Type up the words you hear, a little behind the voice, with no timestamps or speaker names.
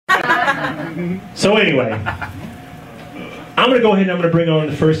So anyway, I'm going to go ahead and I'm going to bring on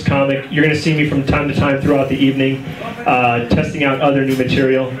the first comic. You're going to see me from time to time throughout the evening, testing out other new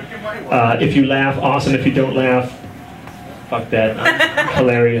material. If you laugh, awesome. If you don't laugh, fuck that.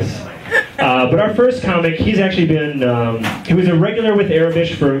 Hilarious. But our first comic, he's actually been, he was a regular with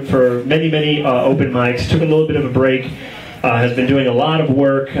Arab-issh for many open mics, took a little bit of a break, has been doing a lot of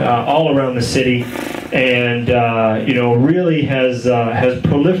work all around the city, and you know, really has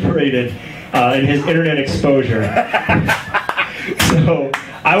proliferated in his internet exposure. So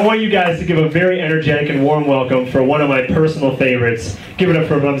I want you guys to give a very energetic and warm welcome for one of my personal favorites. Give it up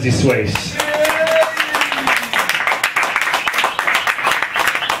for Rumsey Swace.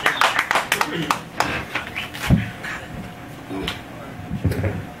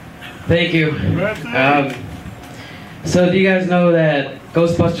 Thank you. So do you guys know that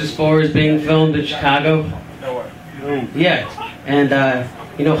Ghostbusters 4 is being filmed in Chicago? No. Yeah. And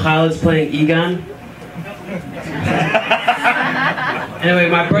you know Khaled's playing Egon? Anyway,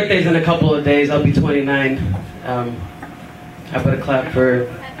 my birthday's in a couple of days. I'll be 29. I put a clap for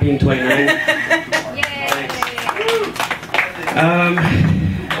being 29.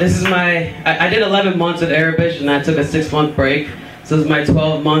 This is my... I did 11 months at Arab-issh and I took a 6-month break. So this is my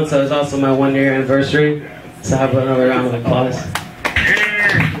 12 months, so it's also my 1-year anniversary. So how about another round of applause?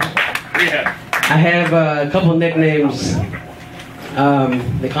 I have a couple nicknames.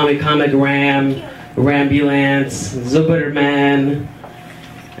 They call me Comic Ram, Rambulance, Zubberman.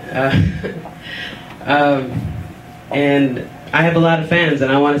 And I have a lot of fans,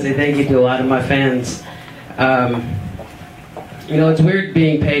 and I want to say thank you to a lot of my fans. You know, it's weird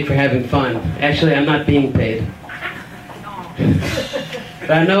being paid for having fun. Actually, I'm not being paid.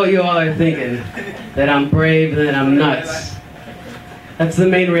 But I know what you all are thinking, that I'm brave and that I'm nuts. That's the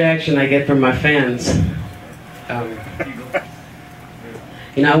main reaction I get from my fans.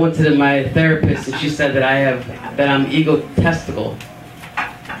 You know, I went to my therapist and she said that I'm egotistical.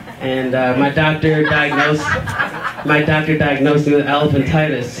 And my doctor diagnosed me with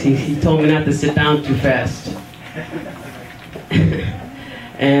elephantitis. He told me not to sit down too fast.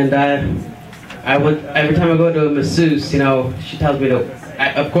 And every time I go to a masseuse, you know, she tells me to,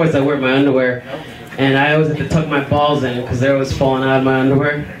 of course I wear my underwear, and I always have to tuck my balls in because they're always falling out of my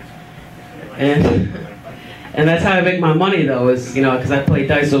underwear. And that's how I make my money though, is, you know, because I play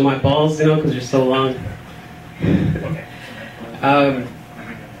dice with my balls, you know, because they're so long.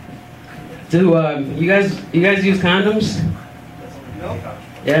 You guys use condoms? No.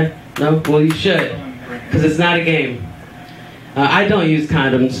 Yeah? No? Well, you should, because it's not a game. I don't use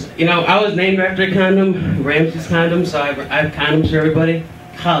condoms. You know, I was named after a condom, Ramsey's condom, so I have condoms for everybody.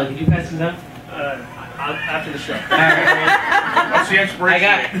 Khaled, could you pass these out? After the show. All right. What's the expiration?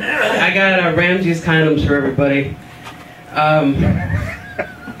 I got Ramsey's condoms for everybody.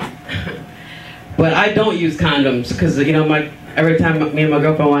 But I don't use condoms because, you know, every time me and my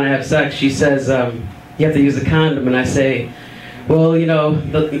girlfriend want to have sex, she says you have to use a condom, and I say, well, you know,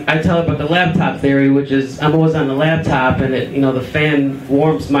 I tell her about the laptop theory, which is I'm always on the laptop, and it, you know, the fan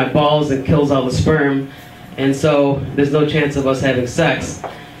warms my balls and kills all the sperm, and so there's no chance of us having sex.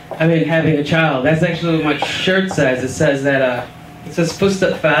 I mean, having a child. That's actually what my shirt says. It says that it says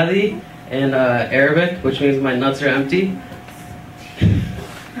 "Fustat Fadi" in Arabic, which means my nuts are empty.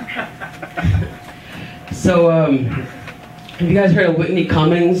 So, have you guys heard of Whitney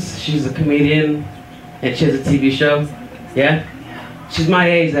Cummings? She's a comedian, and she has a TV show. Yeah? She's my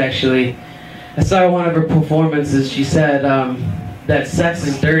age, actually. I saw one of her performances. She said that sex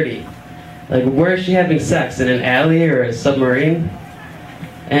is dirty. Like, where is she having sex? In an alley or a submarine?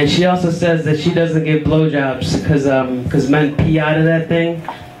 And she also says that she doesn't give blowjobs because men pee out of that thing.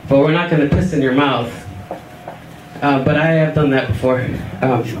 But we're not going to piss in your mouth. But I have done that before.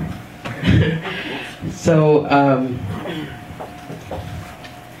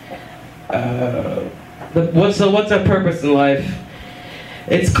 What's our purpose in life?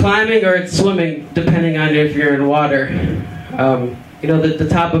 It's climbing or it's swimming, depending on if you're in water. You know, the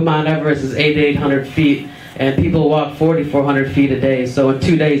top of Mount Everest is 8,800 feet, and people walk 4,400 feet a day. So in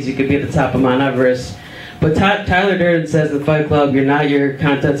 2 days, you could be at the top of Mount Everest. But Tyler Durden says in Fight Club, you're not your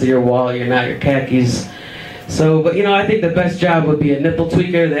contents of your wall, you're not your khakis. So, but you know, I think the best job would be a nipple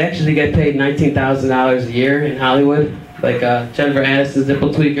tweaker. They actually get paid $19,000 a year in Hollywood. Like Jennifer Aniston's nipple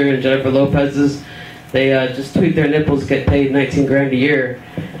tweaker and Jennifer Lopez's. They just tweak their nipples, get paid 19 grand a year.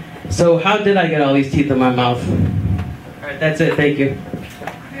 So how did I get all these teeth in my mouth? All right, that's it. Thank you.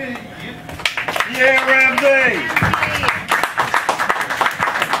 Yeah, Ramsey!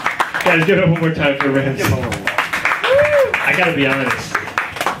 Guys, give it up one more time for Ramsey. I gotta be honest.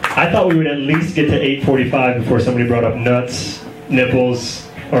 I thought we would at least get to 8:45 before somebody brought up nuts, nipples,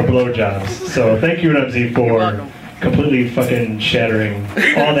 or blowjobs. So thank you, Ramsey, for completely fucking shattering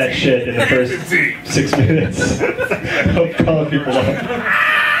all that shit in the first 6 minutes of calling people up.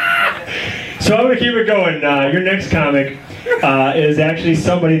 So I'm gonna keep it going. Your next comic is actually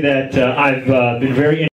somebody that I've been very